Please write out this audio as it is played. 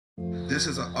This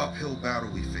is an uphill battle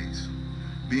we face,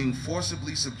 being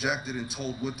forcibly subjected and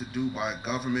told what to do by a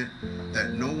government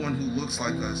that no one who looks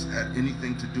like us had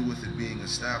anything to do with it being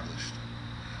established.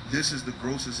 This is the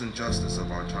grossest injustice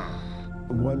of our time.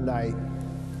 One night,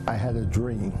 I had a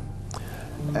dream,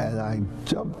 and I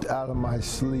jumped out of my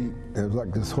sleep. It was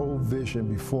like this whole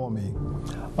vision before me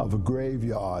of a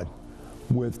graveyard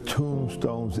with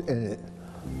tombstones in it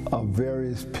of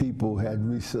various people who had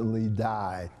recently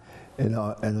died in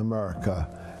America.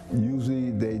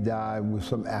 Usually they die with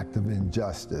some act of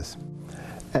injustice.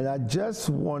 And I just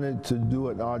wanted to do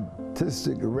an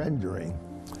artistic rendering,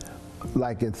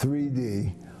 like in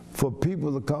 3D, for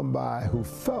people to come by who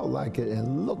felt like it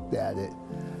and looked at it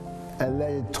and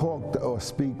let it talk or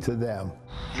speak to them.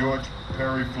 George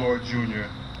Perry Floyd Jr.,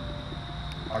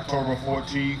 October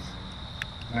 14th,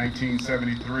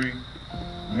 1973,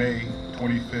 May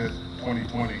 25th,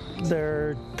 2020. There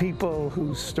are people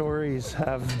whose stories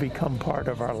have become part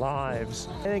of our lives.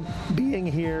 I think being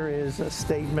here is a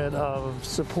statement of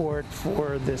support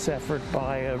for this effort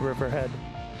by Riverhead.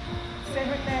 Say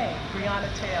her name,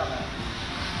 Breonna Taylor.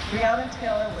 Breonna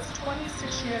Taylor was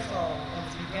 26 years old and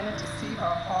was beginning to see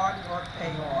her hard work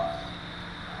pay off.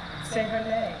 Say her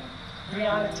name,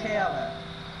 Breonna Taylor.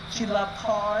 She loved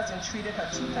cars and treated her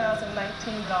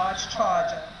 2019 Dodge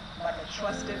Charger like a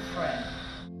trusted friend.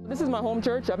 This is my home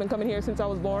church. I've been coming here since I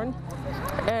was born,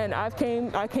 and I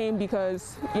came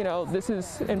because, you know, this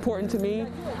is important to me,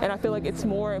 and I feel like it's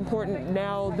more important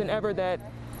now than ever that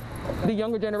the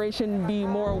younger generation be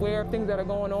more aware of things that are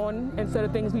going on instead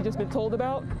of things we've just been told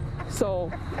about.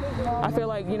 So I feel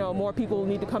like, you know, more people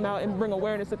need to come out and bring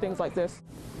awareness to things like this.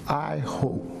 I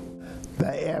hope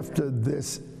that after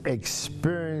this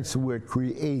experience we're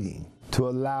creating, to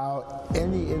allow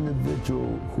any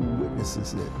individual who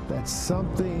witnesses it, that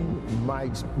something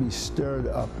might be stirred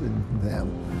up in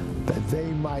them, that they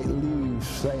might leave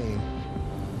saying,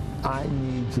 I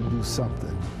need to do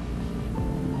something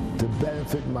to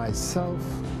benefit myself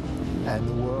and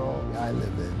the world I live